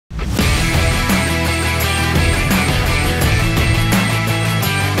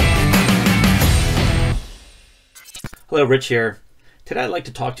Hello, Rich here. Today I'd like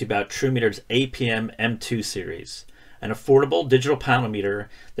to talk to you about Trumeter's APM M2 series, an affordable digital panel meter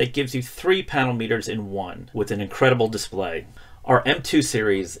that gives you 3 panel meters in one with an incredible display. Our M2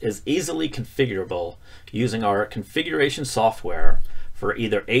 series is easily configurable using our configuration software for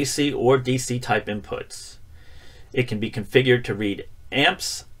either AC or DC type inputs. It can be configured to read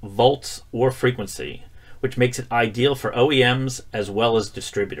amps, volts, or frequency, which makes it ideal for OEMs as well as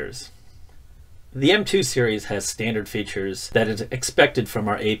distributors. The M2 series has standard features that is expected from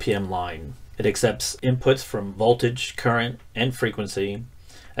our APM line. It accepts inputs from voltage, current, and frequency,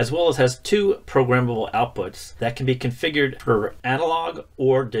 as well as has 2 programmable outputs that can be configured for analog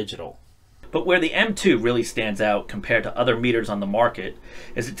or digital. But where the M2 really stands out compared to other meters on the market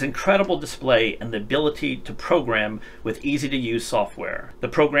is its incredible display and the ability to program with easy-to-use software. The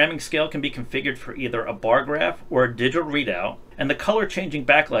programming scale can be configured for either a bar graph or a digital readout, and the color-changing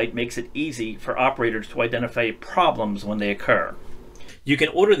backlight makes it easy for operators to identify problems when they occur. You can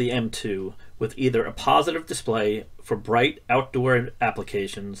order the M2 with either a positive display for bright outdoor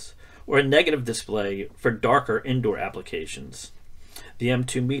applications or a negative display for darker indoor applications. The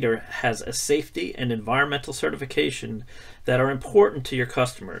M2 meter has a safety and environmental certification that are important to your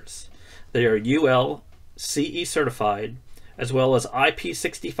customers. They are UL CE certified, as well as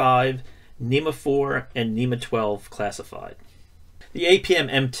IP65, NEMA 4, and NEMA 12 classified. The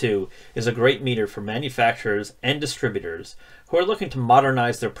APM M2 is a great meter for manufacturers and distributors who are looking to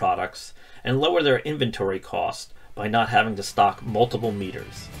modernize their products and lower their inventory cost by not having to stock multiple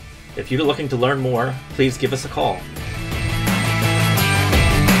meters. If you're looking to learn more, please give us a call.